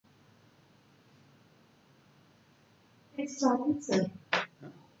It started, sir.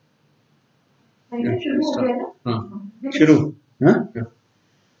 Yeah, Shuru. Huh? Yeah.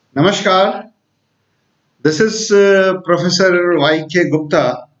 Namaskar. This is Professor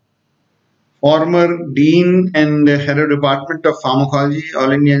Y.K.Gupta, former Dean and Head of Department of Pharmacology, All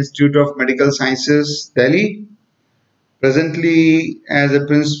India Institute of Medical Sciences, Delhi. Presently as a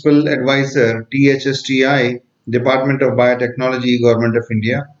Principal Advisor, THSTI, Department of Biotechnology, Government of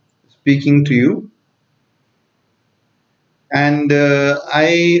India, speaking to you. And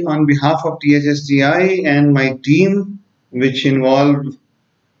I, on behalf of THSTI and my team, which involved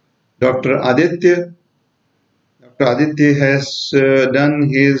Dr. Aditya. Dr. Aditya has done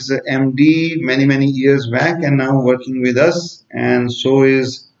his MD many years back and now working with us, and so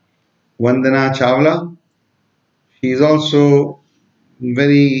is Vandana Chawla. She is also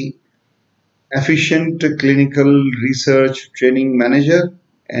very efficient clinical research training manager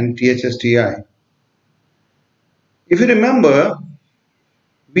and THSTI. If you remember,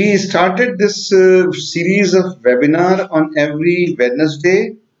 we started this series of webinar on every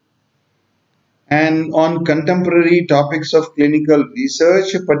Wednesday and on contemporary topics of clinical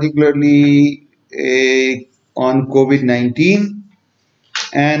research, particularly on COVID-19.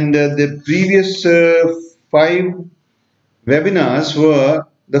 And the previous 5 webinars were,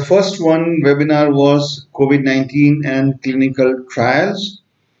 the first webinar was COVID-19 and clinical trials,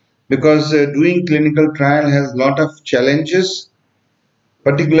 because doing clinical trial has a lot of challenges,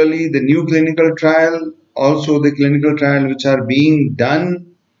 particularly the new clinical trial, also the clinical trial which are being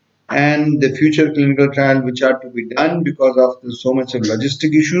done, and the future clinical trial which are to be done because of so much of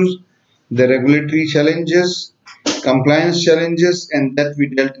logistic issues, the regulatory challenges, compliance challenges, and that we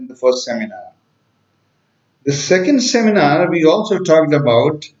dealt in the first seminar. The second seminar, we also talked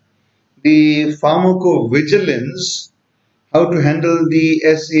about the pharmacovigilance, how to handle the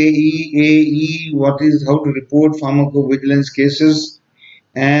SAE, AE, how to report pharmacovigilance cases,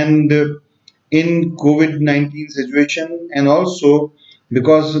 and in COVID-19 situation, and also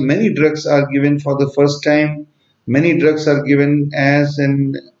because many drugs are given for the first time, many drugs are given as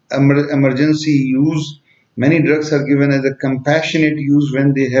an emergency use, many drugs are given as a compassionate use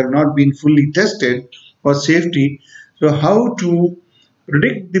when they have not been fully tested for safety. So how to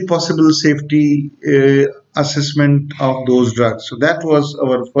predict the possible safety assessment of those drugs. So that was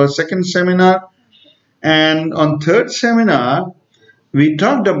our second seminar. And on third seminar, we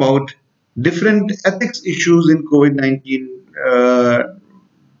talked about different ethics issues in COVID-19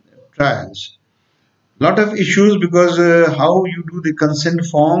 trials. Lot of issues because how you do the consent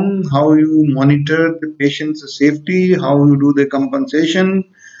form, how you monitor the patient's safety, how you do the compensation,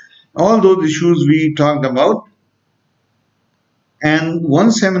 all those issues we talked about. And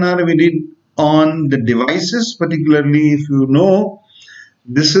one seminar we did on the devices, particularly if you know,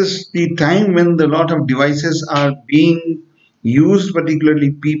 this is the time when a lot of devices are being used,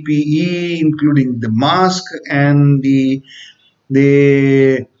 particularly PPE, including the mask and the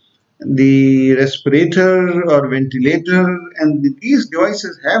respirator or ventilator, and these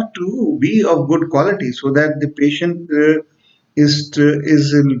devices have to be of good quality so that the patient is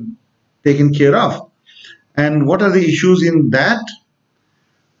taken care of. And what are the issues in that?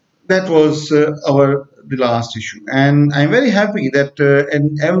 That was the last issue. And I'm very happy that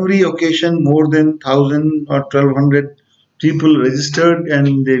in every occasion more than 1,000 or 1,200 people registered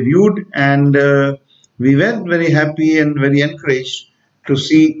and they viewed, and we were very happy and very encouraged to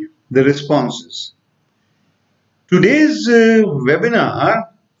see the responses. Today's webinar,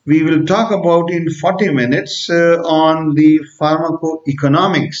 we will talk about in 40 minutes on the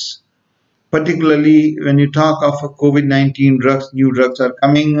pharmacoeconomics. Particularly when you talk of COVID-19 drugs, new drugs are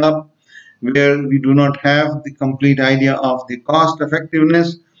coming up where we do not have the complete idea of the cost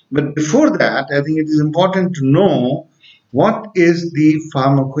effectiveness. But before that, I think it is important to know what is the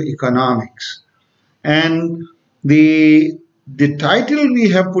pharmacoeconomics. And the title we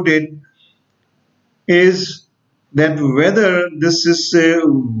have put it is that whether this is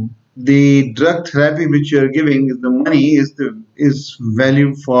the drug therapy which you are giving, the money is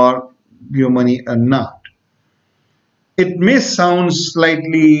value for your money or not. It may sound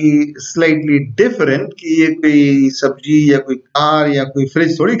slightly different कि ये कोई सब्जी या कोई car या कोई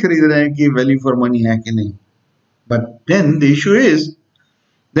fridge थोड़ी खरीद रहे हैं कि value for money है कि नहीं. But then the issue is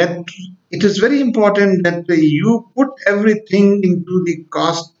that it is very important that you put everything into the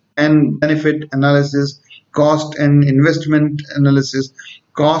cost and benefit analysis, cost and investment analysis,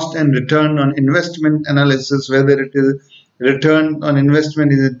 cost and return on investment analysis, whether it is return on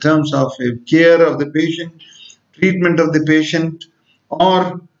investment is in terms of care of the patient, treatment of the patient,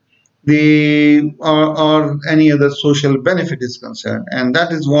 or or any other social benefit is concerned. And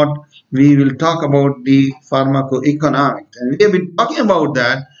that is what we will talk about, the pharmacoeconomics. And we have been talking about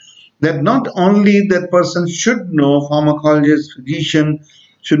that not only that person should know, pharmacologist, physician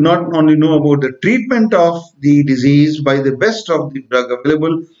should not only know about the treatment of the disease by the best of the drug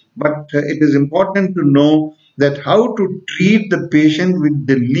available, but it is important to know that how to treat the patient with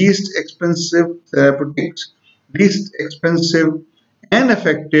the least expensive therapeutics, least expensive and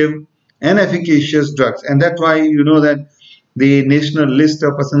effective and efficacious drugs. And that's why you know that the national list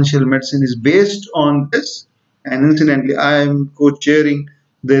of essential medicine is based on this. And incidentally, I am co-chairing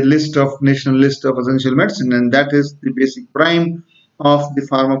the national list of essential medicine, and that is the basic prime of the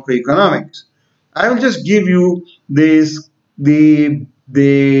pharmacoeconomics. I will just give you this the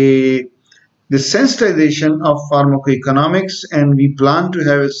sensitization of pharmacoeconomics, and we plan to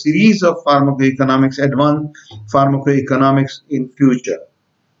have a series of pharmacoeconomics, advanced pharmacoeconomics in future.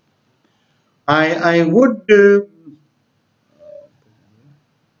 I would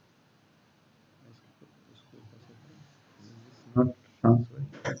not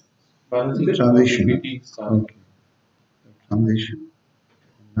transition. Okay. Transition.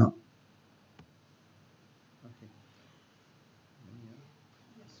 No.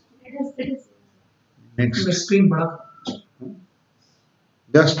 Okay. Next. Just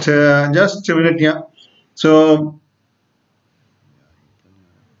a minute, yeah. So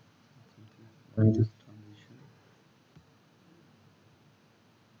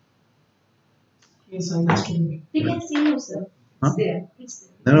Yes, I understand. We can see you, sir. It's there. It's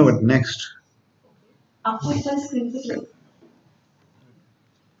there. No, but next. After the screen,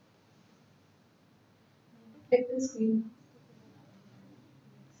 click the screen.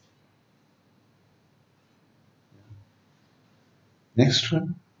 Next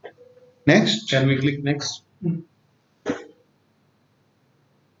one. Next. Can we click next?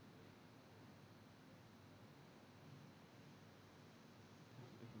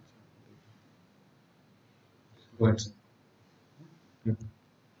 Go ahead.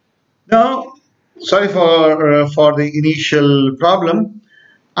 Now, sorry for the initial problem.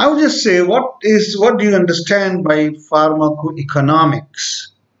 I would just say, what do you understand by pharmacoeconomics?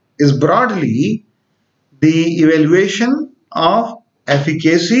 Is broadly the evaluation of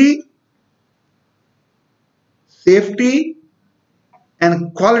efficacy, safety,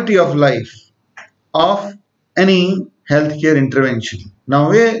 and quality of life of any healthcare intervention.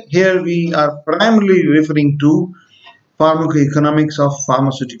 Now, here we are primarily referring to pharmacoeconomics of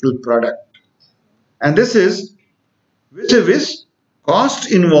pharmaceutical product, and this is vis-a-vis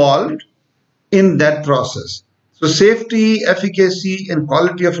cost involved in that process. So safety, efficacy, and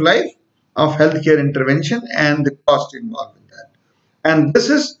quality of life of healthcare intervention and the cost involved in that. And this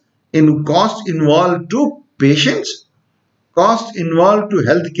is in cost involved to patients, cost involved to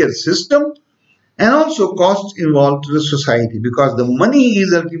healthcare system, and also cost involved to the society, because the money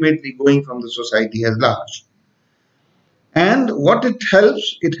is ultimately going from the society as large. And what it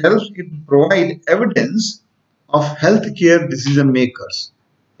helps it provide evidence of healthcare decision makers.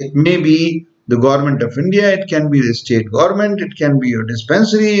 It may be the government of India, it can be the state government, it can be your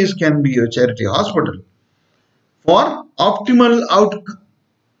dispensaries, it can be your charity hospital, for optimal outcome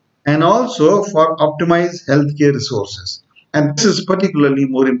and also for optimized healthcare resources. And this is particularly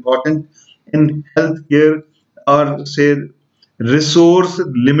more important in healthcare, or say resource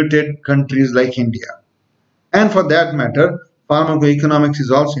limited countries like India. And for that matter, pharmacoeconomics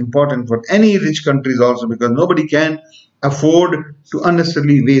is also important for any rich countries also, because nobody can afford to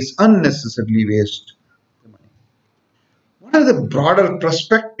unnecessarily waste the money. What are the broader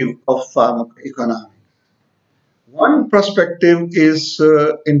perspective of pharmacoeconomics? One perspective is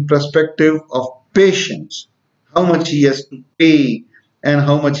in perspective of patients, how much he has to pay and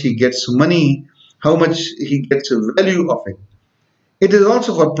how much he gets money, how much he gets a value of it. It is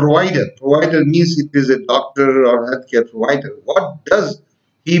also for provider. Provider means it is a doctor or healthcare provider. What does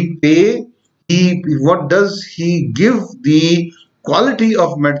he pay? What does he give the quality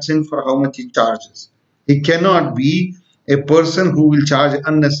of medicine for how much he charges? He cannot be a person who will charge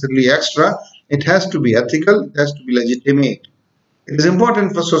unnecessarily extra. It has to be ethical. It has to be legitimate. It is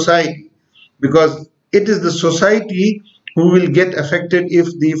important for society, because it is the society who will get affected if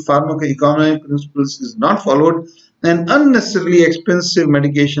the pharmacoeconomic principles is not followed, and unnecessarily expensive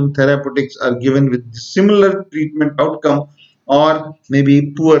medication therapeutics are given with similar treatment outcome or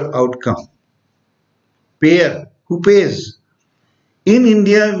maybe poor outcome. Payer, who pays? In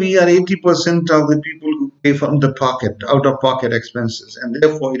India, we are 80% of the people who pay from the pocket, out of pocket expenses, and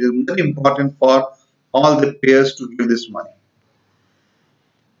therefore it is very important for all the payers to give this money.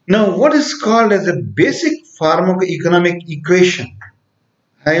 Now, what is called as a basic pharmacoeconomic equation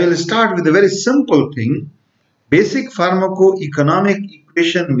I will start with a very simple thing. Basic pharmacoeconomic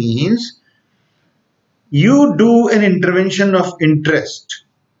equation means you do an intervention of interest,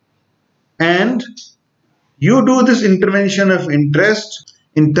 and you do this intervention of interest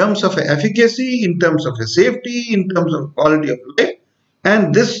in terms of efficacy, in terms of safety, in terms of quality of life,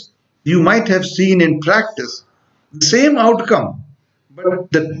 and this you might have seen in practice the same outcome,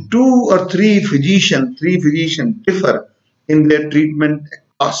 but the two or three physicians differ in their treatment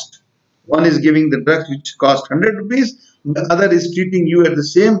cost. One is giving the drugs which cost 100 rupees, the other is treating you at the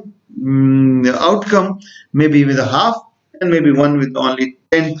same outcome, maybe with a half, and maybe one with only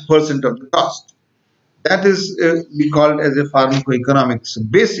 10% of the cost. That is we call it as a pharmacoeconomics,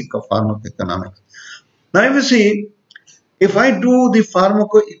 basic of pharmacoeconomics. Now if you see, if I do the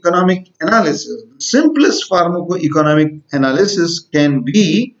pharmacoeconomic analysis, the simplest pharmacoeconomic analysis can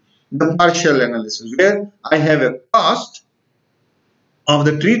be the partial analysis, where I have a cost of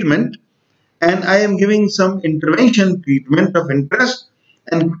the treatment and I am giving some intervention treatment of interest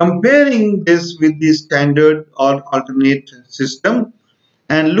and comparing this with the standard or alternate system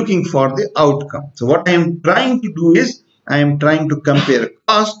and looking for the outcome. So what I am trying to do is I am trying to compare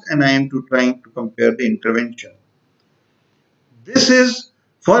cost and I am trying to compare the intervention. This is,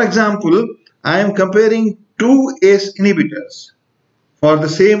 for example, I am comparing two ACE inhibitors for the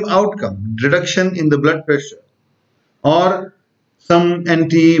same outcome, reduction in the blood pressure, or some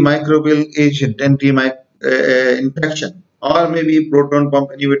antimicrobial agent, anti-infection, or maybe proton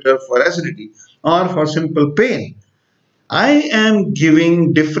pump inhibitor for acidity, or for simple pain. I am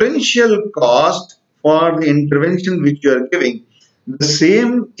giving differential cost for the intervention which you are giving. The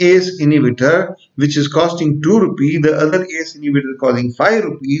same ACE inhibitor which is costing 2 rupees, the other ACE inhibitor costing 5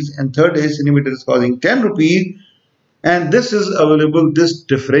 rupees, and third ACE inhibitor is costing 10 rupees, and this is available. This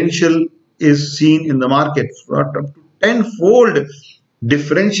differential is seen in the market. Up to 10-fold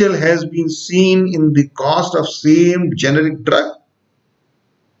differential has been seen in the cost of same generic drug.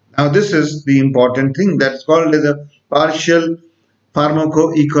 Now this is the important thing, that's called as a partial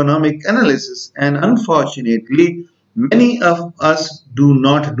pharmacoeconomic analysis, and unfortunately many of us do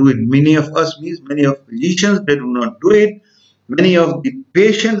not do it. Many of us means many of physicians, they do not do it. Many of the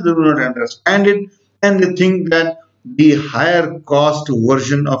patients, they do not understand it, and they think that the higher cost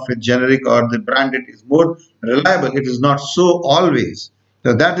version of a generic or the branded is more reliable. It is not so always.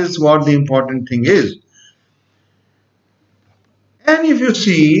 So that is what the important thing is. And if you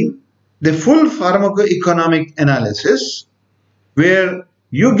see the full pharmacoeconomic analysis, where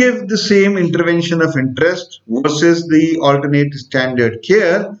you give the same intervention of interest versus the alternate standard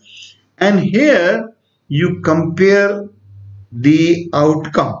care, and here you compare the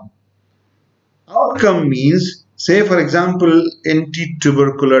outcome. Outcome means, say for example,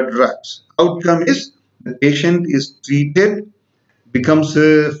 anti-tubercular drugs. Outcome is the patient is treated, becomes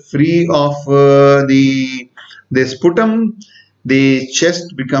free of the sputum, the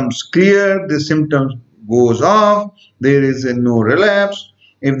chest becomes clear, the symptoms goes off, there is no relapse.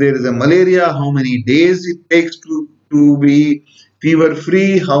 If there is a malaria, how many days it takes to be fever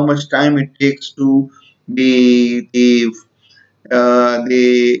free, how much time it takes to be the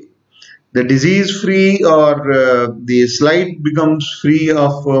disease free, or the slide becomes free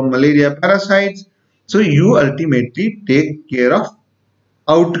of malaria parasites. So you ultimately take care of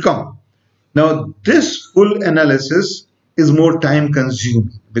outcome. Now this full analysis is more time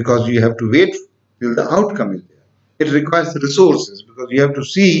consuming because you have to wait till the outcome is there. It requires resources because you have to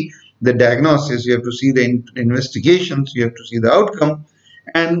see the diagnosis, you have to see the investigations, you have to see the outcome,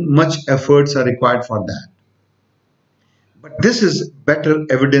 and much efforts are required for that. But this is better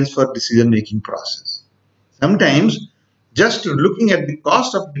evidence for decision making process. Sometimes just looking at the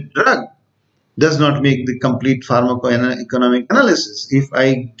cost of the drug does not make the complete pharmacoeconomic analysis. If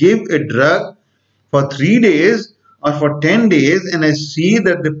I give a drug for 3 days or for 10 days and I see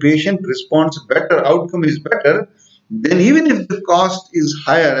that the patient responds better, outcome is better, then even if the cost is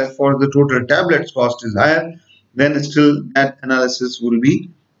higher, for the total tablets cost is higher, then still that analysis would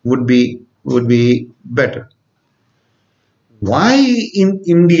be better. Why in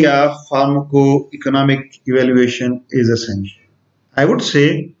India pharmacoeconomic evaluation is essential? I would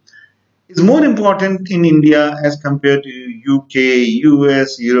say it's more important in India as compared to UK,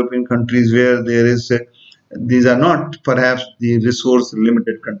 US, European countries where there is these are not perhaps the resource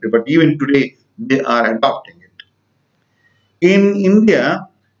limited country, but even today they are adopting it. In India,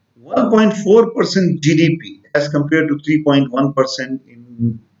 1.4% GDP as compared to 3.1%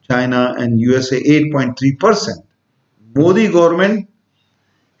 in China and USA, 8.3%. Modi government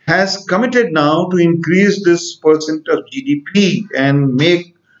has committed now to increase this percent of GDP and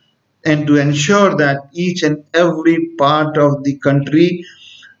to ensure that each and every part of the country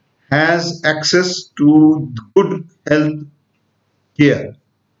has access to good health care.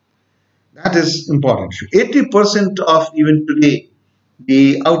 That is important. 80% of even today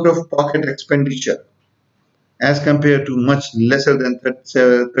the out-of-pocket expenditure as compared to much lesser than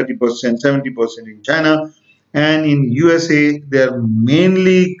 30%, 70% in China, and in USA they are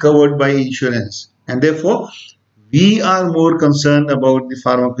mainly covered by insurance, and therefore we are more concerned about the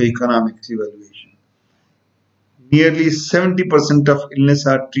pharmacoeconomics evaluation. Nearly 70% of illness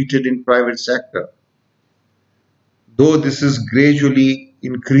are treated in private sector, though this is gradually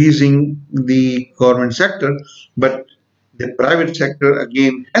increasing the government sector, but the private sector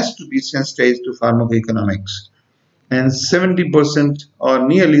again has to be sensitized to pharmacoeconomics. And 70% or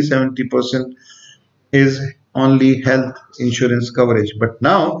nearly 70% is only health insurance coverage. But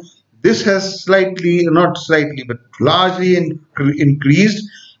now this has slightly, not slightly, but largely increased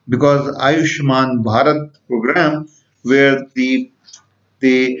because Ayushman Bharat program, where the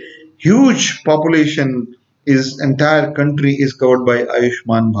huge population is entire country is covered by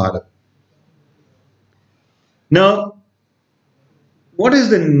Ayushman Bharat. Now, what is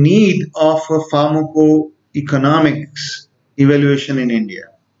the need of a pharmacoeconomics evaluation in India?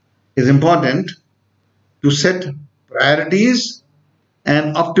 It is important to set priorities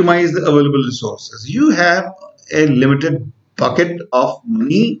and optimize the available resources. You have a limited bucket of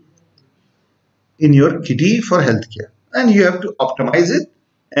money in your kitty for healthcare, and you have to optimize it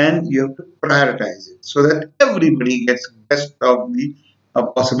and you have to prioritize it so that everybody gets best of the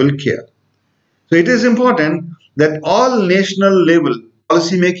possible care. So it is important that all national level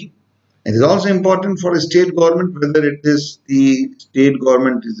policy making. It is also important for a state government, whether it is the state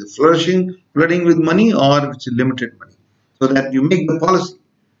government is flooding with money or it's limited money, so that you make the policy.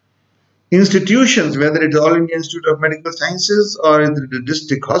 Institutions, whether it is All India Institute of Medical Sciences or the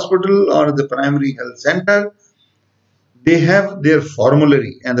district hospital or the primary health center, they have their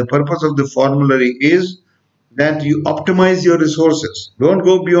formulary, and the purpose of the formulary is that you optimize your resources. Don't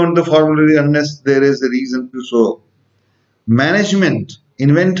go beyond the formulary unless there is a reason to so. Management,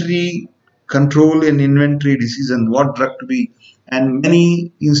 inventory control and inventory decision, what drug to be, and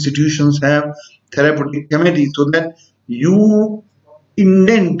many institutions have therapeutic committee so that you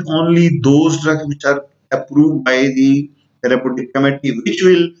indent only those drugs which are approved by the therapeutic committee, which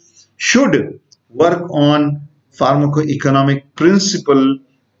should work on pharmacoeconomic principle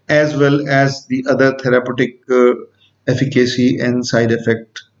as well as the other therapeutic efficacy and side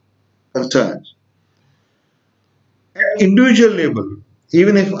effect concerns. At individual level,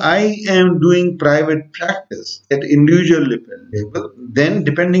 even if I am doing private practice at individual level, then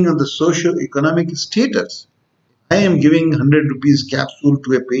depending on the socio-economic status, I am giving 100 rupees capsule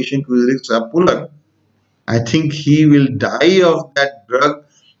to a patient who is puller. I think he will die of that drug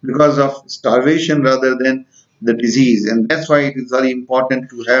because of starvation rather than the disease, and that's why it is very important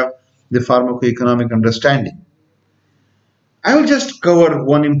to have the pharmacoeconomic understanding. I will just cover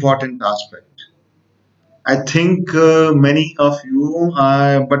one important aspect. I think many of you,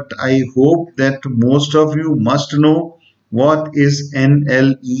 but I hope that most of you must know what is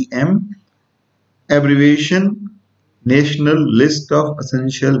NLEM, abbreviation National List of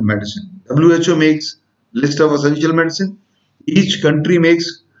Essential Medicine. WHO makes list of essential medicine. Each country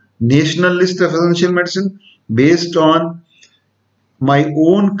makes national list of essential medicine based on my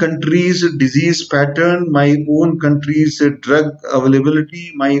own country's disease pattern, my own country's drug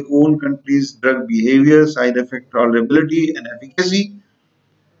availability, my own country's drug behavior, side effect tolerability and efficacy,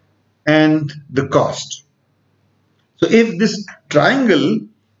 and the cost. So if this triangle,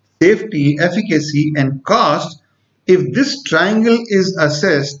 safety, efficacy and cost, if this triangle is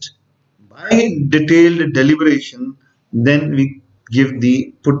assessed by detailed deliberation, then we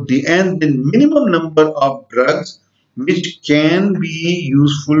put the minimum number of drugs which can be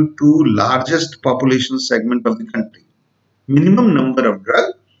useful to largest population segment of the country. Minimum number of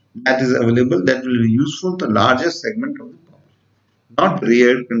drugs that is available that will be useful to largest segment of the population, not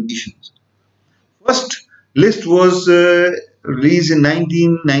rare conditions. First list was released in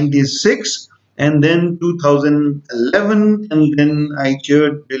 1996 and then 2011, and then I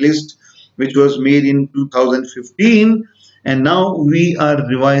chaired the list which was made in 2015, and now we are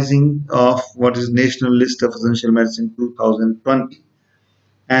revising of what is National List of Essential Medicine 2020,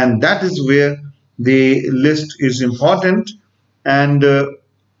 and that is where the list is important. And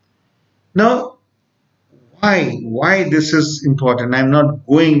now why this is important, I'm not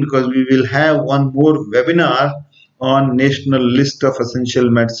going, because we will have one more webinar on National List of Essential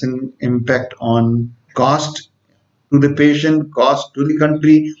Medicine, impact on cost to the patient, cost to the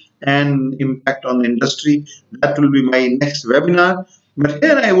country, and impact on the industry. That will be my next webinar. But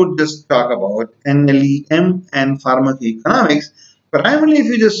here I would just talk about NLEM and pharmacoeconomics, primarily if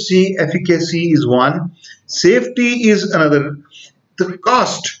you just see, efficacy is one, safety is another, the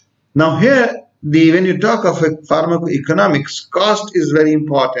cost. Now here, when you talk of pharmacoeconomics, cost is very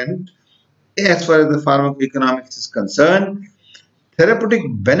important as far as the pharmacoeconomics is concerned. Therapeutic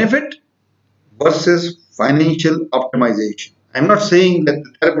benefit versus financial optimization. I'm not saying that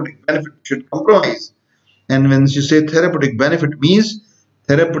the therapeutic benefit should compromise. And when you say therapeutic benefit, means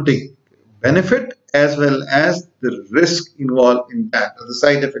therapeutic benefit as well as the risk involved in that, or the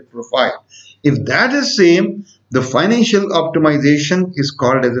side effect profile. If that is same, the financial optimization is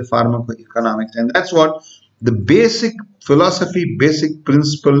called as a pharmacoeconomics, and that's what the basic philosophy, basic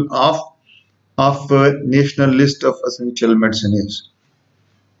principle of National List of Essential Medicine is.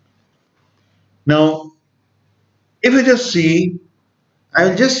 Now, if you just see,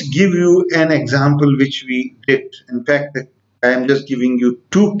 I'll just give you an example which we did. In fact, I am just giving you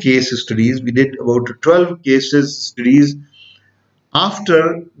 2 case studies. We did about 12 cases studies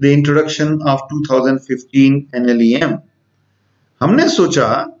after the introduction of 2015 NLEM. हमने सोचा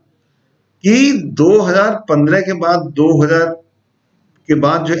कि 2015 के बाद 2000 के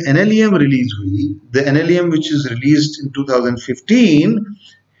बाद जो NLEM release हुई, the NLEM which is released in 2015,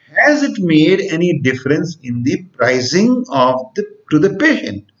 has it made any difference in the pricing of to the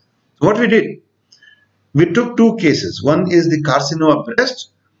patient? So what we did, we took 2 cases. One is the carcinoma breast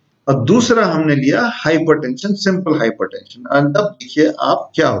और दूसरा हमने लिया hypertension, simple hypertension. और तब देखिए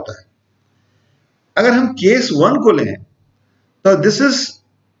आप क्या होता है. अगर हम केस 1 को लें तो this is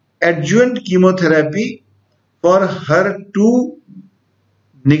adjuvant chemotherapy for HER2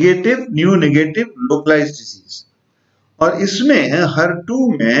 negative, new negative localised disease. और इसमें HER2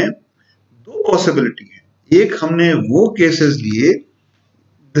 में 2 पॉसिबिलिटी है. एक हमने वो केसेस लिए,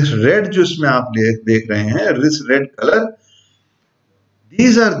 रेड जो इसमें आप देख रहे हैं, this red colour,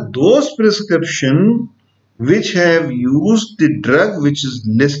 these are those prescription which have used the drug which is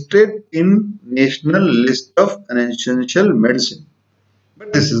listed in National List of Essential Medicine.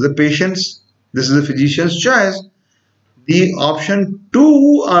 But this is the patient's, this is the physician's choice. The option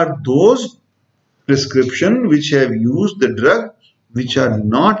 2 are those prescription which have used the drug which are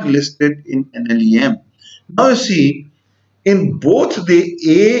not listed in NLEM. Now you see, in both the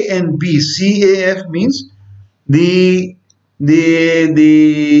A and B, CAF means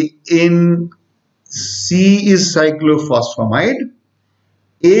in C is cyclophosphamide,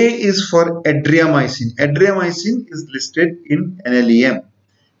 A is for adriamycin. Adriamycin is listed in NLEM.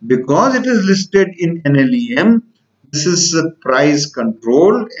 Because it is listed in NLEM, this is price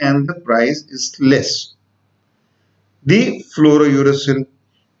controlled and the price is less. The fluorouracil,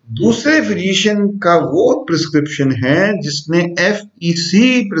 दूसरे physician का वो prescription है जिसने FEC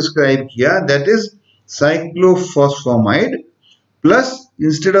prescribe किया, that is cyclophosphamide, plus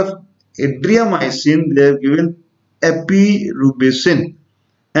instead of adriamycin they have given epirubicin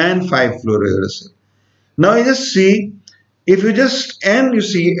and 5-fluorouracil. Now you just see, if you just, and you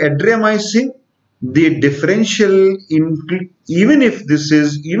see adriamycin, the differential even if this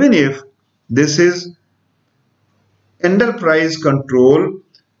is under price control,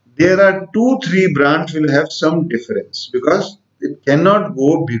 there are 2-3 brands will have some difference because it cannot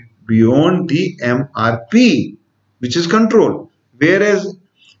go beyond the MRP, which is controlled, whereas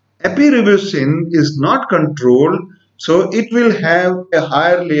epirubicin is not controlled, so it will have a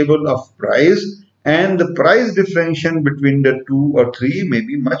higher level of price, and the price differential between the 2 or 3 may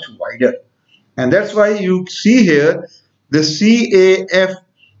be much wider. And that's why you see here the CAF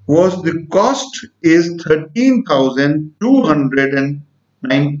was, the cost is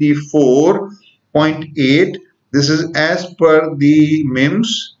 13,294.8. This is as per the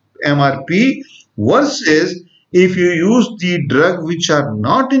MIMS MRP, versus if you use the drug which are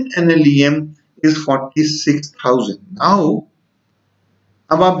not in NLEM is 46,000. Now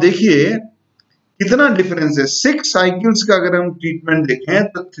अब आप देखिए कितना difference है. 6 cycles का अगर हम treatment देखें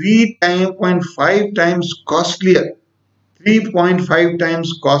तो 3.5 times costlier, 3.5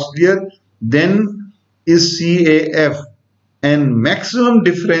 times costlier than is CAF. And maximum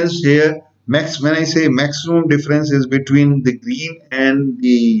difference here, when I say maximum difference, is between the green and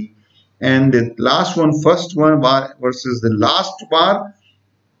the last one, first one bar versus the last bar.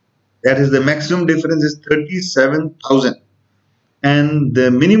 That is, the maximum difference is 37,000, and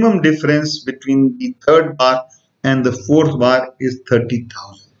the minimum difference between the 3rd bar and the 4th bar is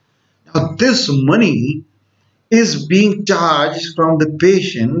 30,000. Now this money is being charged from the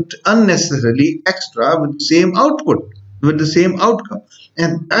patient unnecessarily extra with the same output, with the same outcome.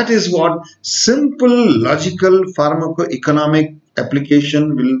 And that is what simple logical pharmacoeconomic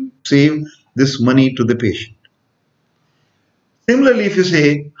application will save this money to the patient. Similarly, if you say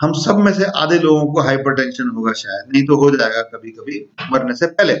हम सब में से आधे लोगों को hypertension होगा शायद, नहीं तो हो जाएगा कभी-कभी मरने से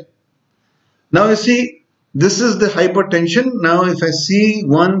पहले. Now you see, this is the hypertension. Now if I see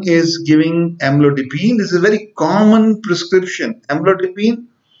one is giving amlodipine, this is a very common prescription. Amlodipine,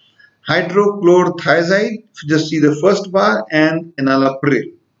 hydrochlorothiazide, if you just see the first bar, and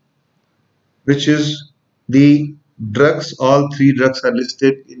enalapril, which is the drugs. All three drugs are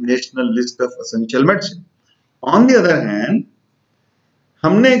listed in National List of Essential Medicine. On the other hand,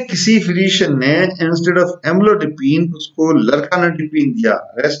 हमने किसी physician ने instead of amlodipine उसको लर्कानडिपिन दिया.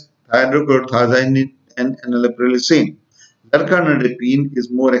 Rest हाइड्रोक्लोरोथायाजाइड and एनालिप्रिल same. Lurkanidipine is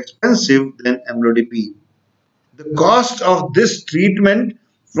more expensive than amlodipine. The cost of this treatment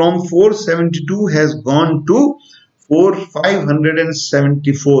from 472 has gone to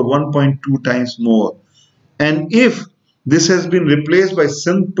 574, 1.2 times more. And if this has been replaced by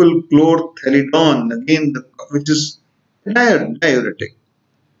simple chlorthalidone, again, which is diuretic,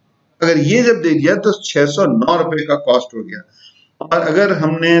 अगर ये जब दे दिया तो 609 रुपए का cost हो गया. और अगर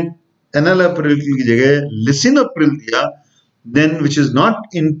हमने एनालाप्रिल की जगह लिसिनोप्रिल दिया, then which is not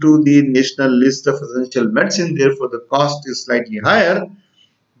into the National List of Essential Medicine, therefore the cost is slightly higher.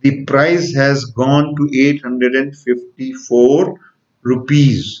 The price has gone to 854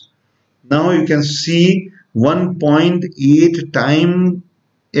 rupees. Now you can see 1.8 times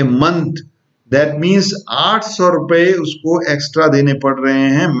a month. That means 800 रुपए उसको extra देने पड़ रहे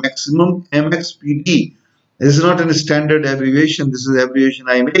हैं. Maximum MXPD. This is not a standard abbreviation. This is abbreviation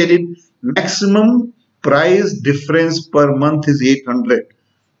I made it. Maximum price difference per month is 800.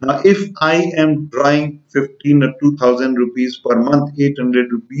 Now, if I am drawing 15 or 2,000 rupees per month, 800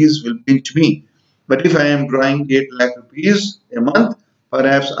 rupees will pinch me. But if I am drawing 8 lakh rupees a month,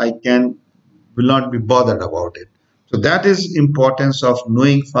 perhaps I will not be bothered about it. So that is importance of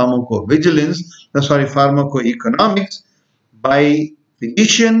knowing pharmacoeconomics by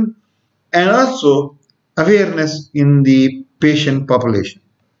physician, and also awareness in the patient population.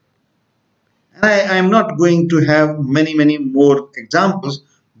 And I am not going to have many more examples,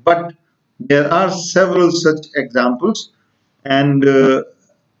 but there are several such examples. And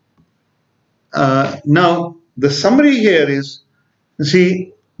now the summary here is, you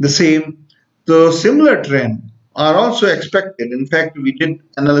see, the same. The similar trend are also expected. In fact, we did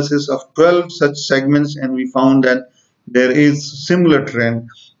analysis of 12 such segments and we found that there is similar trend.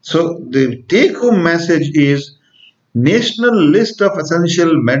 So the take-home message is National List of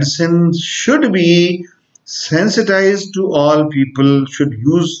Essential Medicine should be sensitized to all people, should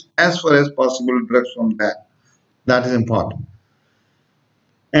use as far as possible drugs from that. That is important.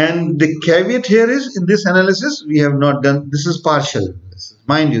 And the caveat here is, in this analysis, we have not done, this is partial.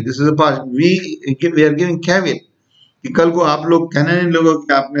 Mind you, this is a partial. We are giving caveat. कि कल को आप लोग कहने नहीं लोगों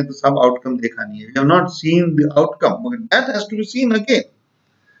कि आपने तो सब आउटकम देखा नहीं है. We have not seen the outcome, but that has to be seen again.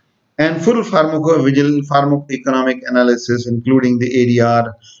 And full pharmacoeconomic analysis, including the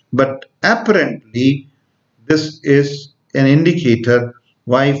ADR. But apparently, this is an indicator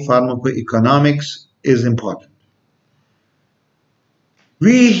why pharmacoeconomics is important.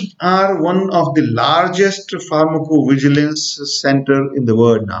 We are one of the largest pharmacovigilance center in the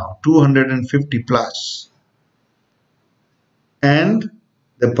world now, 250 plus. And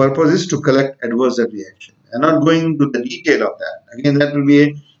the purpose is to collect adverse reaction. I'm not going into the detail of that. Again, that will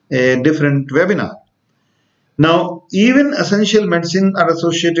be a different webinar. Now, even essential medicine are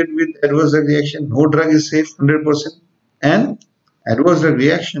associated with adverse reaction. No drug is safe 100%. And adverse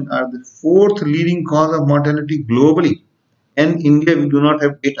reaction are the 4th leading cause of mortality globally. In India, we do not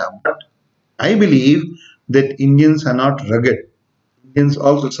have data. But I believe that Indians are not rugged. Indians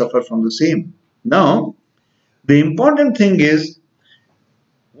also suffer from the same. Now, the important thing is,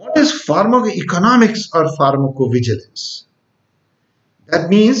 what is pharmacoeconomics or pharmacovigilance? That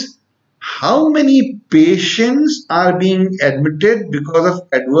means how many patients are being admitted because of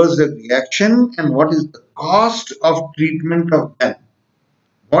adverse reaction and what is the cost of treatment of them?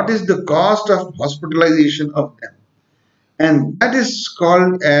 What is the cost of hospitalization of them? And that is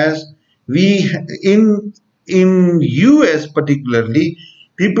called as, in US particularly,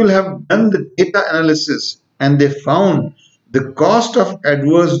 people have done the data analysis and they found the cost of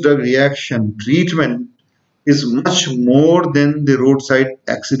adverse drug reaction treatment is much more than the roadside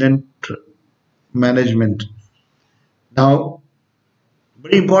accident management. Now,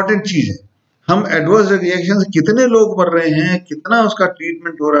 बड़ी important चीज है, हम adverse reaction से कितने लोग मर रहे हैं, कितना उसका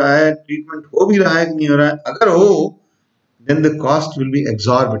treatment हो रहा है, treatment हो भी रहा है कि नहीं हो रहा है. अगर हो, then the cost will be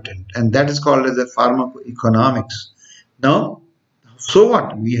exorbitant, and that is called as a pharmacoeconomics. Now, so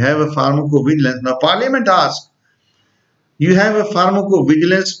what? We have a pharmacovigilance. Now, Parliament asked, you have a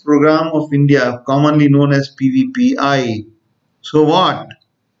pharmacovigilance program of India, commonly known as PVPI. So what?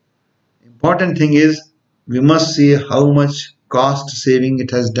 Important thing is we must see how much cost saving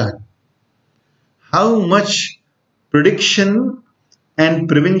it has done. How much prediction and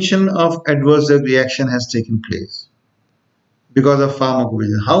prevention of adverse drug reaction has taken place because of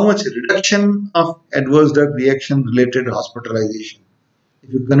pharmacovigilance. How much reduction of adverse drug reaction related hospitalization.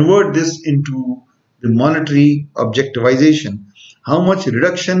 If you convert this into the monetary objectivization, how much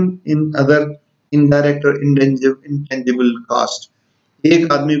reduction in other indirect or intangible cost.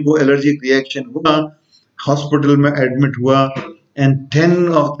 एक आदमी को allergic reaction हुआ, hospital में admit हुआ, and 10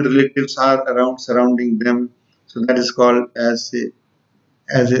 of the relatives are around surrounding them. So that is called as a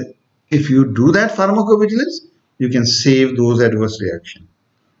if you do that pharmacovigilance, you can save those adverse reactions.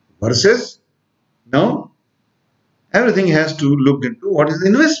 Versus now, everything has to look into what is the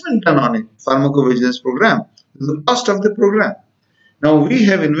investment done on it. Pharmacovigilance program, the cost of the program. Now we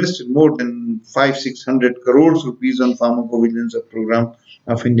have invested more than 500-600 crores rupees on pharmacovigilance program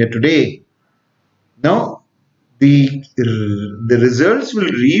of India today. Now the results will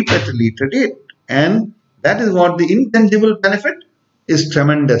reap at a later date, and that is what the intangible benefit is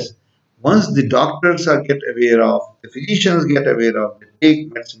tremendous. Once the doctors get aware of, the physicians get aware of, they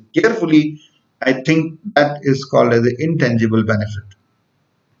take medicine carefully, I think that is called as the intangible benefit.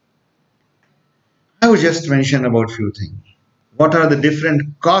 I will just mention about few things. What are the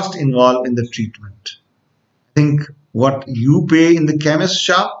different costs involved in the treatment? Think what you pay in the chemist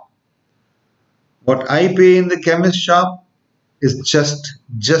shop, what I pay in the chemist shop is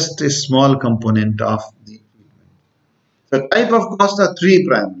just a small component of the treatment. The type of costs are three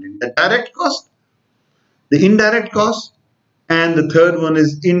primarily: the direct cost, the indirect cost, and the third one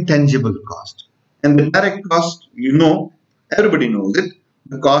is intangible cost. And the direct cost, you know, everybody knows it,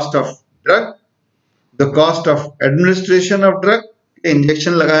 the cost of drug, the cost of administration of drug.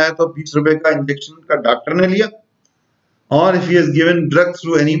 Injection लगाया तो 20 रुपए का injection का doctor ने लिया, or if he has given drug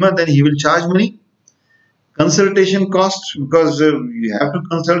through enema, then he will charge money. Consultation cost, because you have to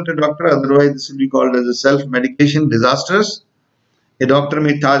consult a doctor, otherwise this will be called as a self-medication, disastrous. A doctor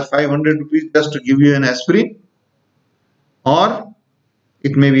may charge 500 rupees just to give you an aspirin, or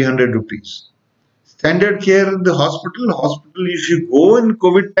it may be 100 rupees. Standard care in the hospital, if you go in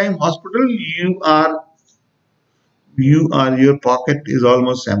COVID time hospital, your pocket is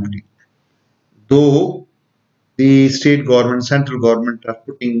almost empty. Though the state government, central government are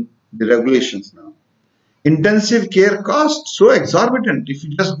putting the regulations now. Intensive care cost so exorbitant. If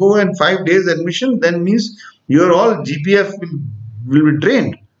you just go in 5 days admission, then means your all GPF will be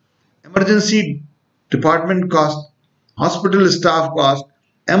drained. Emergency department cost, hospital staff cost,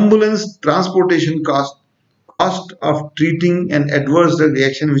 ambulance transportation cost, cost of treating an adverse drug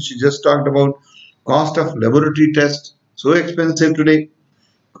reaction, which you just talked about, cost of laboratory tests, so expensive today,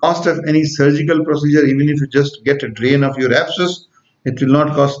 cost of any surgical procedure, even if you just get a drain of your abscess, it will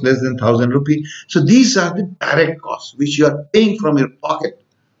not cost less than 1,000 rupees. So these are the direct costs which you are paying from your pocket.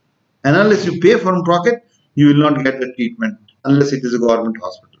 And unless you pay from pocket, you will not get the treatment unless it is a government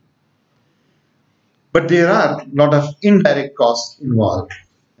hospital. But there are a lot of indirect costs involved.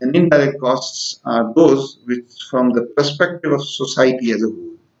 And indirect costs are those which from the perspective of society as a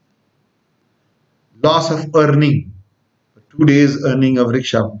whole. Loss of earning. 2 days earning of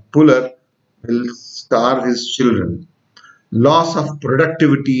rickshaw puller will starve his children. Loss of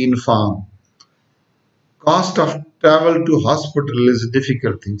productivity in farm. Cost of travel to hospital is a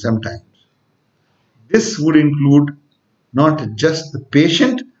difficult thing sometimes. This would include not just the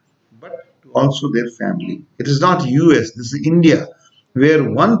patient, but also their family. It is not US, this is India, where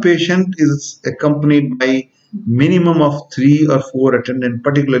one patient is accompanied by minimum of 3 or 4 attendants,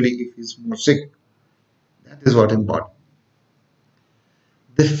 particularly if he is more sick. That is what is important.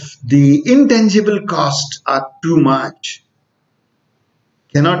 The intangible costs are too much,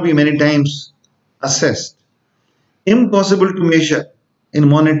 cannot be many times assessed, impossible to measure in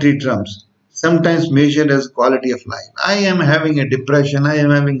monetary terms, sometimes measured as quality of life. I am having a depression, I am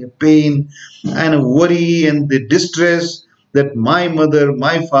having a pain and a worry and the distress that my mother,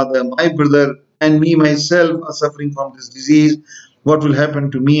 my father, my brother and me myself are suffering from this disease. What will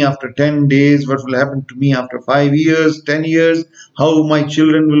happen to me after 10 days? What will happen to me after 5 years, 10 years? How my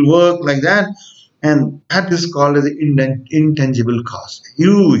children will work, like that. And that is called as an intangible cost.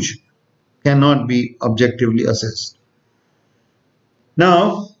 Huge, cannot be objectively assessed.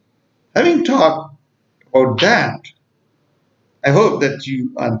 Now, having talked about that, I hope that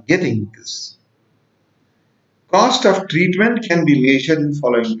you are getting this. Cost of treatment can be measured in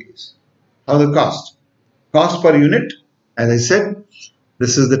following ways. How the cost? Cost per unit, as I said,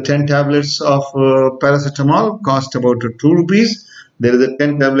 this is the 10 tablets of paracetamol, cost about 2 rupees. There is a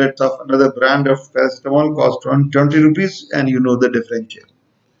 10 tablets of another brand of paracetamol cost 20 rupees, and you know the differential.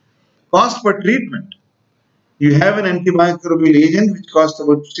 Cost per treatment. You have an antimicrobial agent which costs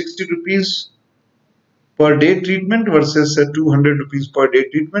about 60 rupees per day treatment versus 200 rupees per day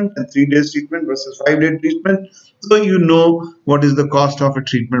treatment, and 3 days treatment versus 5-day treatment. So you know what is the cost of a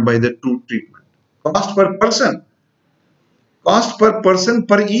treatment by the two treatment. Cost per person. Cost per person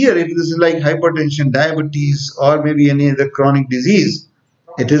per year, if this is like hypertension, diabetes, or maybe any other chronic disease,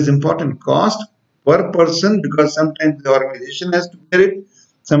 it is important. Cost per person, because sometimes the organization has to bear it,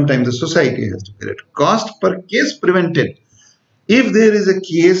 sometimes the society has to bear it. Cost per case prevented. If there is a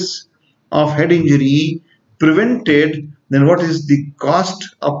case of head injury prevented, then what is the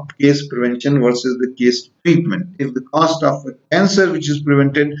cost of case prevention versus the case treatment? If the cost of a cancer which is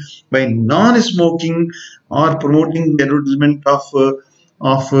prevented by non-smoking or promoting the advertisement of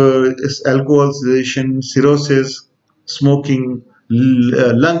alcoholization, cirrhosis, smoking,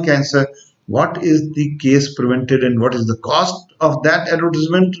 lung cancer, what is the case prevented and what is the cost of that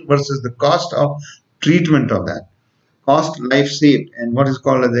advertisement versus the cost of treatment of that? Cost life saved, and what is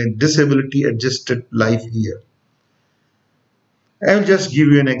called as a disability adjusted life year. I will just give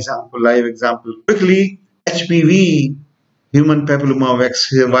you an example, live example quickly. HPV, human papilloma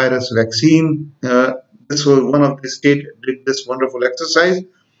virus vaccine. This was one of the state did this wonderful exercise,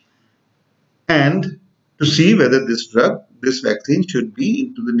 and to see whether this vaccine should be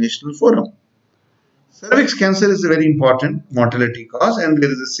into the national forum. Cervix cancer is a very important mortality cause, and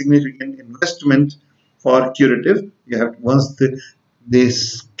there is a significant investment for curative. You have, once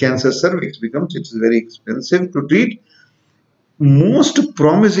this cancer cervix becomes, it is very expensive to treat. Most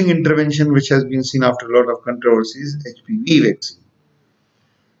promising intervention which has been seen after a lot of controversies, HPV vaccine.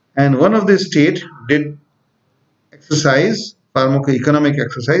 And one of the state did exercise, pharmacoeconomic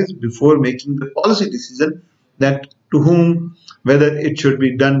exercise, before making the policy decision that to whom, whether it should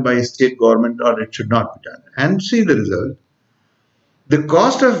be done by state government or it should not be done. And see the result. The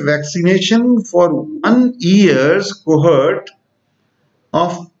cost of vaccination for 1 year's cohort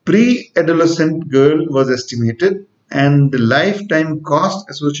of pre-adolescent girl was estimated, and the lifetime cost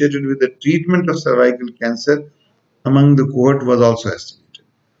associated with the treatment of cervical cancer among the cohort was also estimated.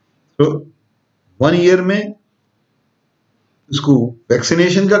 So 1 year में इसको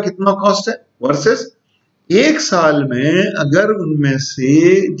vaccination का कितना cost है versus 1 साल में अगर उनमें से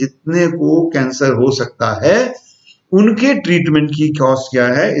जितने को कैंसर हो सकता है उनके ट्रीटमेंट की कॉस्ट क्या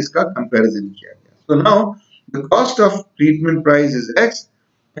है, इसका कंपैरिजन किया गया. So now the cost of treatment price is X,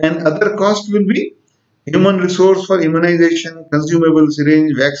 and other cost will be human resource for immunization, consumable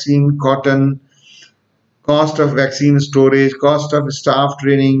syringe, vaccine, cotton, cost of vaccine storage, cost of staff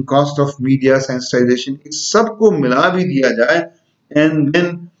training, cost of media sensitization. इस सबको मिला भी दिया जाए, and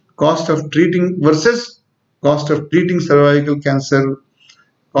then cost of treating versus cost of treating cervical cancer,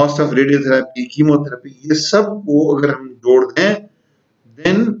 cost of radiotherapy, chemotherapy, ये सब को अगर हम जोड़ दें,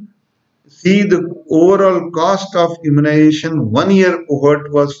 then see the overall cost of immunization 1 year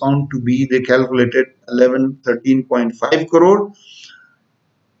cohort was found to be, they calculated 13.5 crore,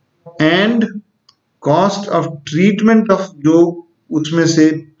 and cost of treatment of जो उसमें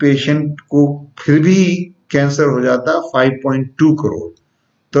से पेशेंट को फिर भी कैंसर हो जाता 5.2 करोड़.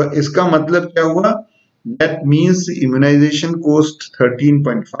 तो इसका मतलब क्या हुआ? That means immunization cost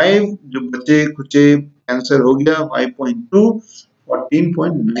 13.5, जो बचे कुचे कैंसर हो गया 5.2,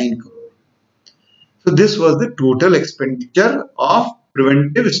 14.9 crore. So this was the total expenditure of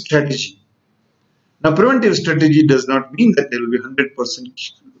preventive strategy. Now preventive strategy does not mean that there will be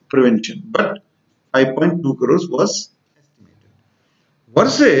 100% prevention, but 5.2 crores was estimated.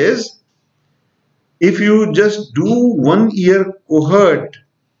 Versus if you just do 1 year cohort,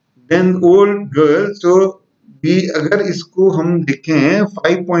 then old girl, so we अगर इसको हम देखें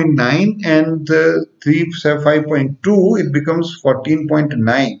 5.9 and 5.2, it becomes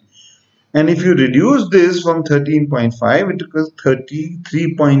 14.9. And if you reduce this from 13.5, it becomes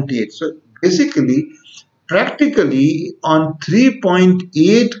 33.8. So basically, practically on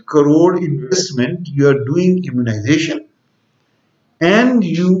 3.8 crore investment, you are doing immunization and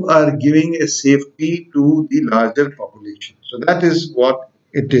you are giving a safety to the larger population. So that is what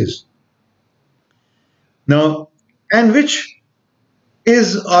it is. Now, and which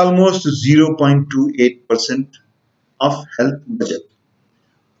is almost 0.28% of health budget.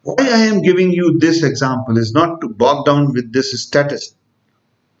 Why I am giving you this example is not to bog down with this status,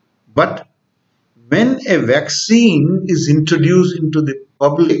 but when a vaccine is introduced into the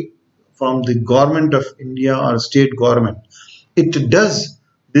public from the government of India or state government, it does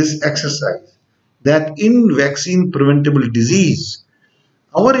this exercise that in vaccine preventable disease,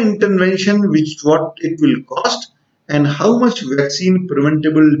 our intervention, which what it will cost, and how much vaccine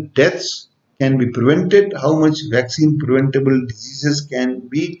preventable deaths can be prevented, how much vaccine preventable diseases can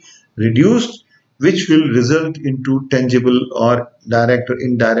be reduced, which will result into tangible or direct or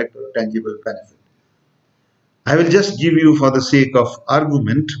indirect or tangible benefit. I will just give you for the sake of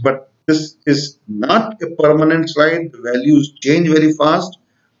argument, but this is not a permanent slide. The values change very fast.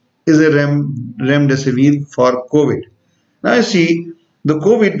 Is a remdesivir for COVID. Now you see, the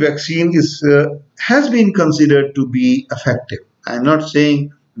COVID vaccine has been considered to be effective. I am not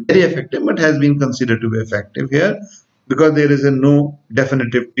saying very effective, but has been considered to be effective here because there is no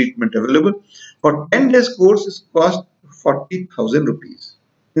definitive treatment available. For 10 days course, it cost 40,000 rupees.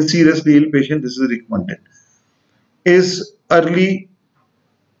 In seriously ill patient, this is recommended. Is early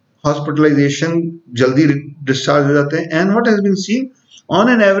hospitalization, jaldi discharge ho jate hain, and what has been seen on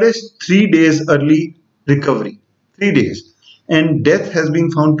an average 3 days early recovery, 3 days, and death has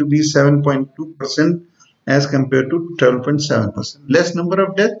been found to be 7.2% as compared to 12.7%. less number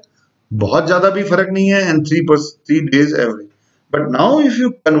of death, बहुत ज़्यादा भी फर्क नहीं है, and 3 days average. But now if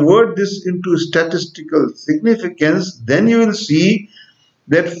you convert this into statistical significance, then you will see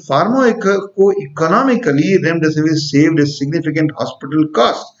that pharmacoeconomically remdesivir saved a significant hospital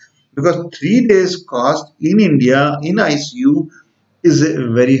cost, because 3 days cost in India in ICU is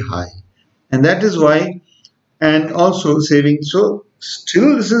very high, and that is why, and also saving. So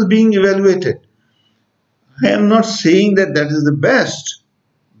still this is being evaluated. I am not saying that that is the best,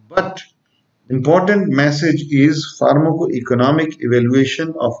 but important message is pharmacoeconomic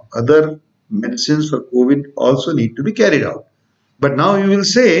evaluation of other medicines for COVID also need to be carried out. But now you will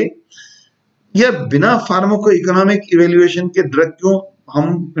say, yeah, बिना pharmacoeconomic evaluation के drug क्यों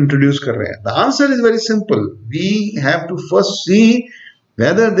हम introduce कर रहे हैं? The answer is very simple. We have to first see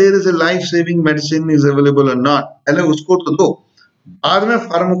whether there is a life-saving medicine is available or not. पहले उसको तो दो, बाद में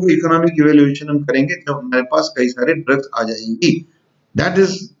pharmacoeconomic evaluation हम करेंगे जब हमारे पास कई सारे drugs आ जाएंगी. That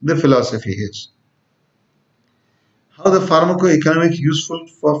is the philosophy is. How the pharmacoeconomic useful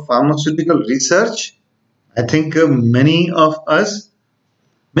for pharmaceutical research? I think many of us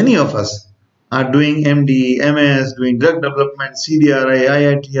are doing MD, MS, doing drug development, CDRI,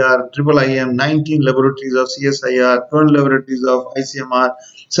 IITR, IIM, 19 laboratories of CSIR, 12 laboratories of ICMR,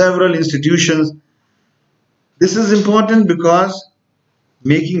 several institutions. This is important because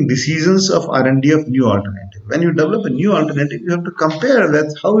making decisions of R&D of new alternative. When you develop a new alternative, you have to compare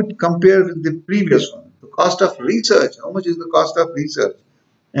that, how it compares with the previous one. The cost of research, how much is the cost of research?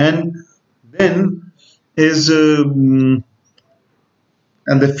 And then is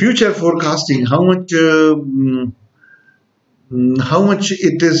and the future forecasting, how much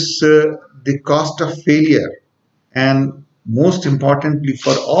it is the cost of failure, and most importantly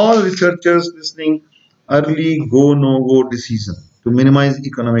for all researchers listening, early go no go decision to minimize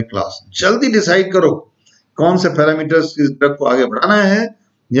economic loss. जल्दी decide करो कौन से parameters इस drug को आगे बढ़ाना है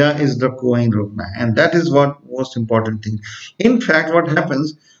या इस drug को वहीं रोकना है, and that is what most important thing. In fact, what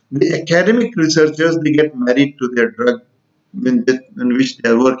happens, the academic researchers, they get married to their drug in which they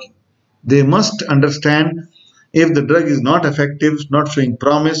are working. They must understand if the drug is not effective, not showing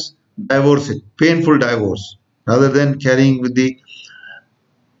promise, divorce it, painful divorce, rather than carrying with the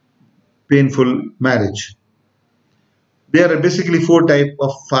painful marriage. There are basically 4 types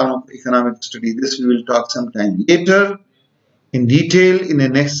of pharmacoeconomic study. This we will talk sometime later in detail in the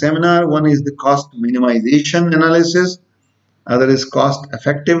next seminar. One is the cost minimization analysis, other is cost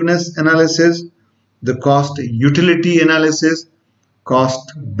effectiveness analysis, the cost utility analysis,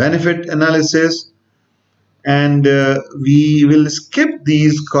 cost benefit analysis, and we will skip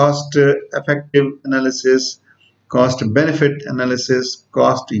these cost effective analysis, cost benefit analysis,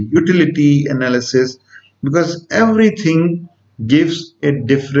 cost utility analysis, because everything gives a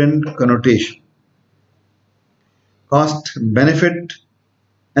different connotation. Cost benefit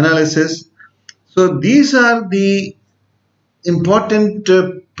analysis. So these are the important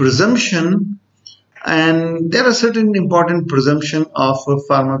presumption, and there are certain important presumption of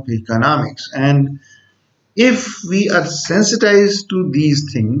pharmacoeconomics, and if we are sensitized to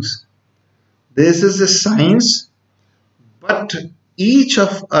these things, this is a science, but each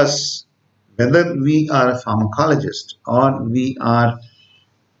of us, whether we are a pharmacologist or we are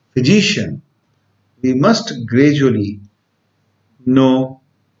physician, we must gradually know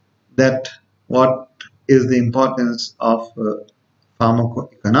that what is the importance of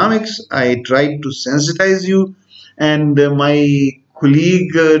pharmacoeconomics. I tried to sensitize you, and my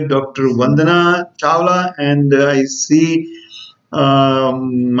colleague Dr. Vandana Chawla, and I see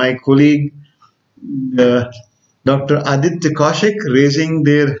my colleague Dr. Aditya Kaushik raising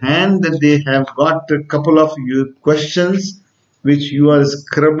their hand that they have got a couple of questions which you are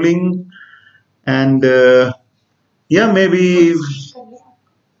scribbling, and Yeah, maybe.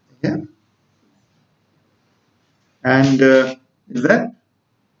 Yeah. And is that?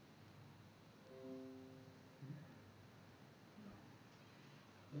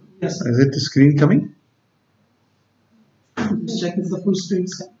 Yes. Is it the screen coming? Check if the full screen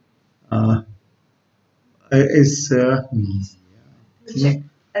is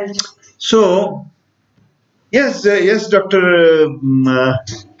so yes, yes, Dr.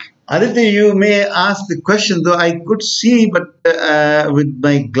 Aditya, you may ask the question, though I could see, but with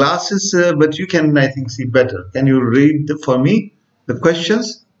my glasses, but you can, I think, see better. Can you read for me the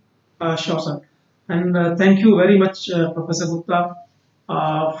questions? Sure, sir. And thank you very much, Professor Gupta,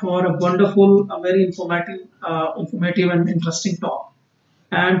 for a wonderful, very informative and interesting talk,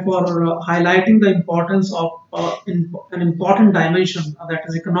 and for highlighting the importance of an important dimension that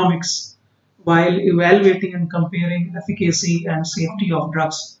is economics while evaluating and comparing efficacy and safety of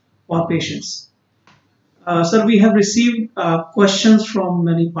drugs for patients. Sir, we have received questions from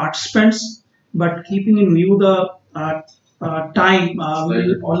many participants, but keeping in view the time,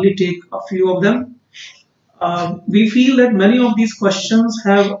 we'll only take a few of them. We feel that many of these questions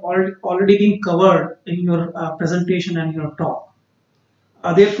have already been covered in your presentation and your talk.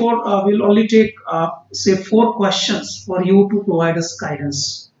 Therefore, we'll only take, say, 4 questions for you to provide us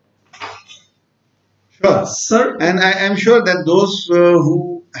guidance. Sure. Sir. And I am sure that those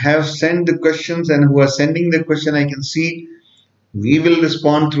who have sent the questions and who are sending the question, I can see we will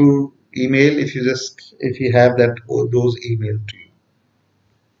respond through email if you have those emails to you.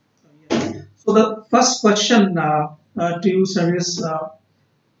 So the first question to you, sir, is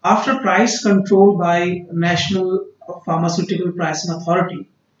after price control by National Pharmaceutical Pricing Authority,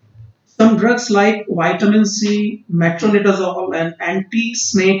 some drugs like vitamin C, metronidazole, and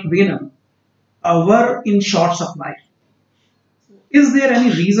anti-snake venom were in short supply. Is there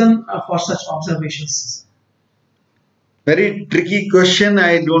any reason for such observations? Very tricky question.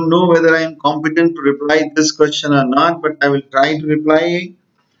 I don't know whether I am competent to reply this question or not, but I will try to reply.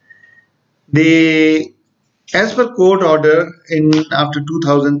 As per court order after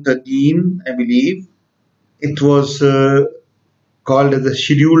 2013, I believe, it was called as a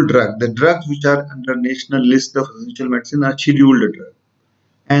scheduled drug. The drugs which are under national list of essential medicine are scheduled drugs,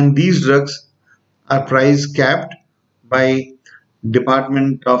 and these drugs are price capped by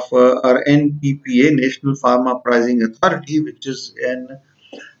Department of or NPPA, National Pharma Pricing Authority, which is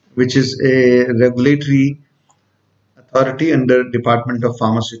a regulatory authority under Department of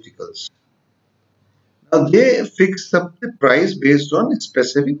Pharmaceuticals. Now they fix up the price based on a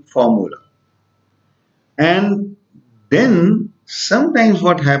specific formula, and then sometimes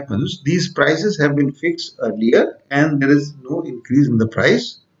what happens, these prices have been fixed earlier and there is no increase in the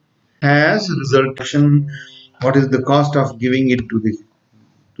price. As a result, what is the cost of giving it to the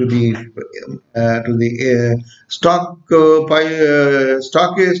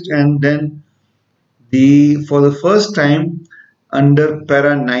stockist, and then for the first time under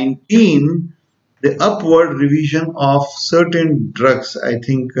para 19, the upward revision of certain drugs, I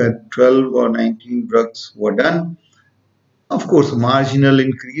think 12 or 19 drugs were done. Of course, marginal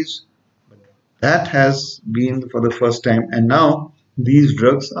increase, but that has been for the first time, and now these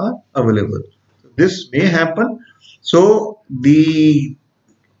drugs are available. This may happen. So the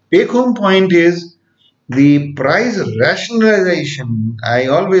take-home point is the price rationalization. I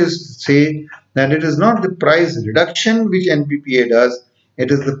always say that it is not the price reduction which NPPA does,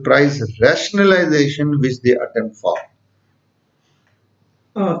 it is the price rationalization which they attempt for.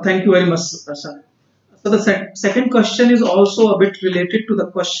 Thank you very much, sir. So the second question is also a bit related to the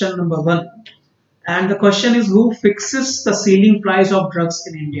question number 1. And the question is, who fixes the ceiling price of drugs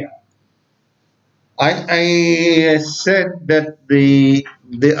in India? I said that the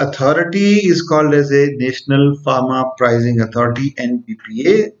authority is called as a National Pharma Pricing Authority,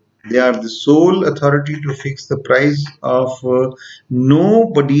 NPPA. They are the sole authority to fix the price of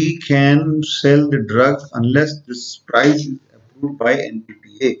nobody can sell the drug unless this price is approved by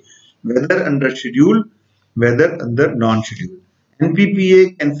NPPA, whether under schedule, whether under non-schedule.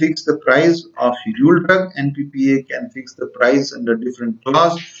 NPPA can fix the price of scheduled drug. NPPA can fix the price under different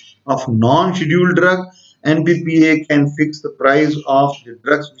clause of non-scheduled drug. NPPA can fix the price of the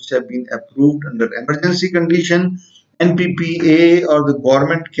drugs which have been approved under emergency condition. NPPA or the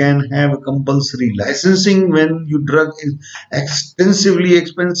government can have a compulsory licensing when your drug is extensively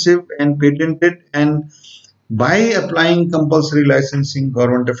expensive and patented, and by applying compulsory licensing,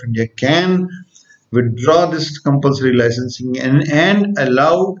 Government of India can withdraw this compulsory licensing and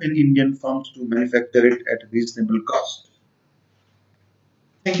allow an Indian firms to manufacture it at a reasonable cost.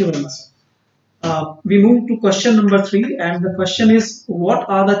 Thank you very much. We move to question number 3, and the question is, what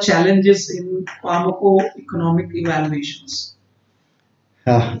are the challenges in pharmacoeconomic evaluations?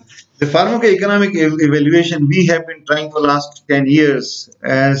 The pharmacoeconomic evaluation we have been trying for last 10 years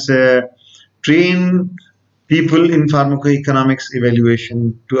as train people in pharmacoeconomics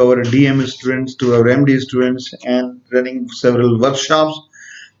evaluation to our DM students, to our MD students, and running several workshops.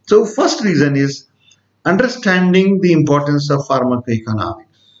 So first reason is understanding the importance of pharmacoeconomics.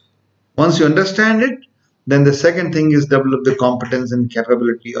 Once you understand it, then the second thing is develop the competence and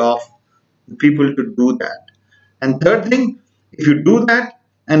capability of people to do that. And third thing, if you do that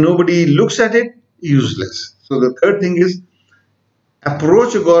and nobody looks at it, useless. So the third thing is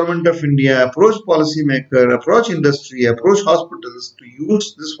approach government of India, approach policymaker, approach industry, approach hospitals to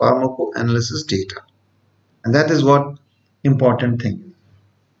use this pharmacoanalysis data. And that is what important thing is.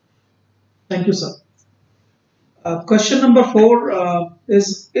 Thank you, sir. Question number 4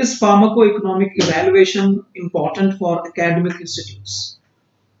 is pharmacoeconomic evaluation important for academic institutes?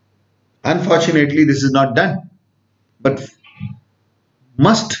 Unfortunately, this is not done, but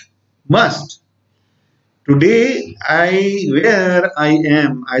must. Today, where I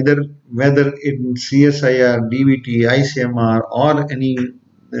am, either whether in CSIR, DVT, ICMR, or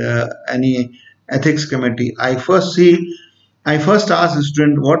any ethics committee, I first ask the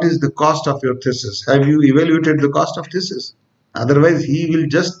student, what is the cost of your thesis? Have you evaluated the cost of thesis? Otherwise, he will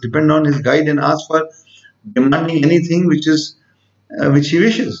just depend on his guide and ask for demanding anything which he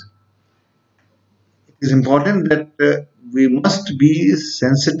wishes. It is important that we must be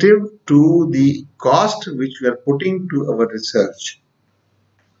sensitive to the cost which we are putting to our research.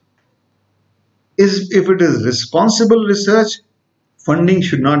 If it is responsible research, funding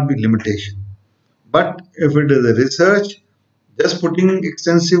should not be limitation. But if it is a research, just putting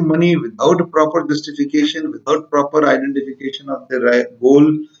extensive money without a proper justification, without proper identification of the right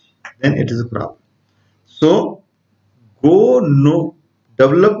goal, then it is a problem. So,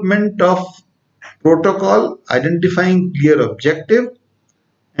 development of protocol, identifying clear objective,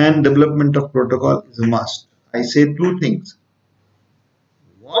 and development of protocol is a must. I say two things.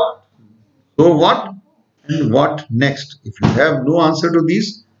 What? So what? And what next? If you have no answer to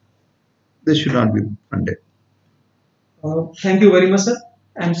these, they should not be funded. Thank you very much, sir.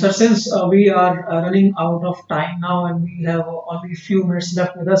 And sir, since we are running out of time now and we have only a few minutes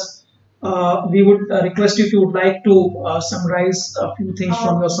left with us, we would request you if you would like to summarize a few things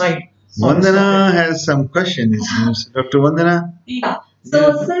from your side. Vandana has some questions. Dr. Vandana? Yeah.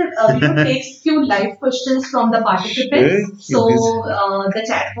 So, sir, we will take few live questions from the participants. So, the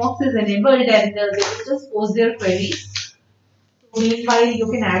chat box is enabled and they will just post their queries. So, meanwhile, you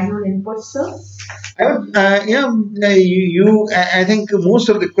can add your input, sir. I think most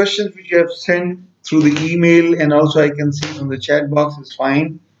of the questions which you have sent through the email and also I can see from the chat box is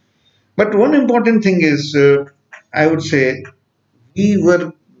fine. But one important thing is, I would say, we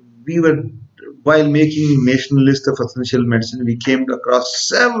were while making national list of essential medicine, we came across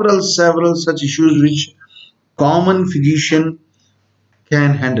several such issues which common physician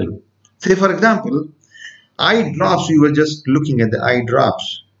can handle. Say, for example, eye drops. We were just looking at the eye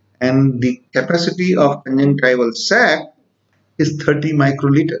drops, and the capacity of conjunctival sac is 30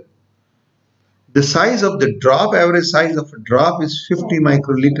 microliter. The size of the drop, average size of a drop is 50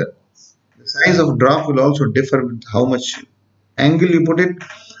 microliter. The size of drop will also differ with how much angle you put it,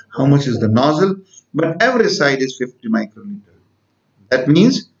 how much is the nozzle, but average size is 50 microliter. That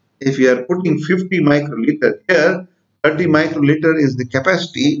means if you are putting 50 microliter here, 30 microliter is the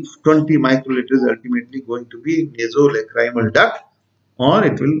capacity, 20 microliter is ultimately going to be nasolacrimal duct or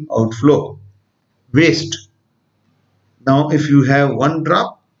it will outflow, waste. Now if you have one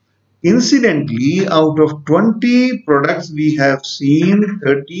drop, incidentally out of 20 products we have seen,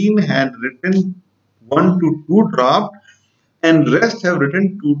 13 had written 1 to 2 drop and rest have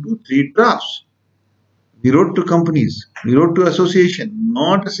written 2 to 3 drops. We wrote to companies, we wrote to association,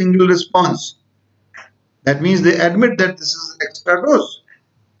 not a single response. That means they admit that this is extra dose.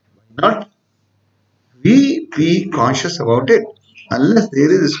 Why not? We be conscious about it. Unless there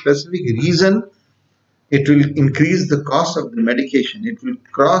is a specific reason, it will increase the cost of the medication. It will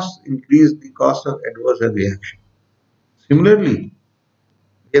increase the cost of adverse reaction. Similarly,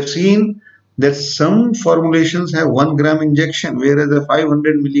 we have seen that some formulations have 1 gram injection, whereas the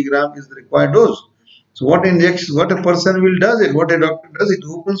 500 milligram is the required dose. So what a person will does it, what a doctor does, it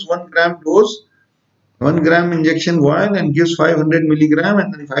opens 1 gram dose, 1 gram injection vial and gives 500 milligram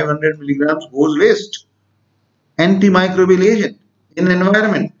and then 500 milligrams goes waste. Antimicrobial agent in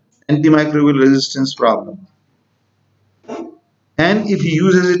environment, antimicrobial resistance problem. And if he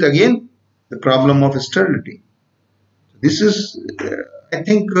uses it again, the problem of sterility. This is, I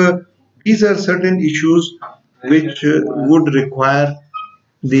think, These are certain issues which would require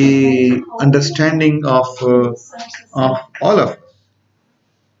the understanding of all of us.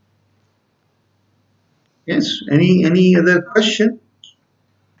 Yes. Any other question?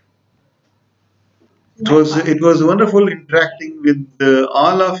 It was wonderful interacting with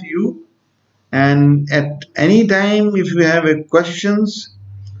all of you. And at any time, if you have questions,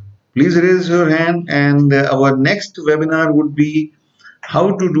 please raise your hand. And our next webinar would be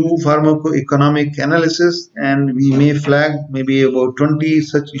how to do pharmacoeconomic analysis, and we may flag maybe about 20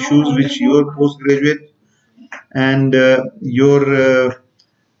 such issues which your postgraduate and you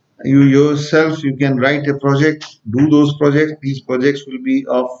yourself, you can write a project, do those projects. These projects will be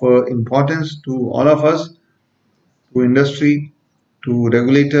of importance to all of us, to industry, to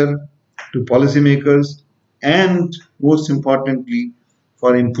regulator, to policymakers, and most importantly,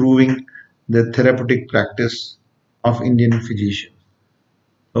 for improving the therapeutic practice of Indian physicians.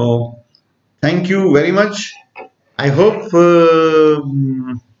 So, thank you very much. I hope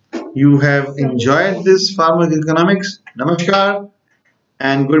you have enjoyed this pharmacoeconomics. Namaskar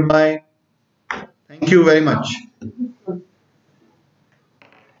and goodbye. Thank you very much.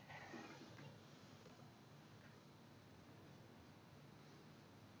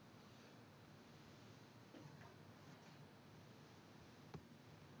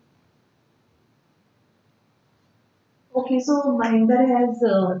 Okay, so Mahinder has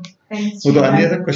So, the any other question?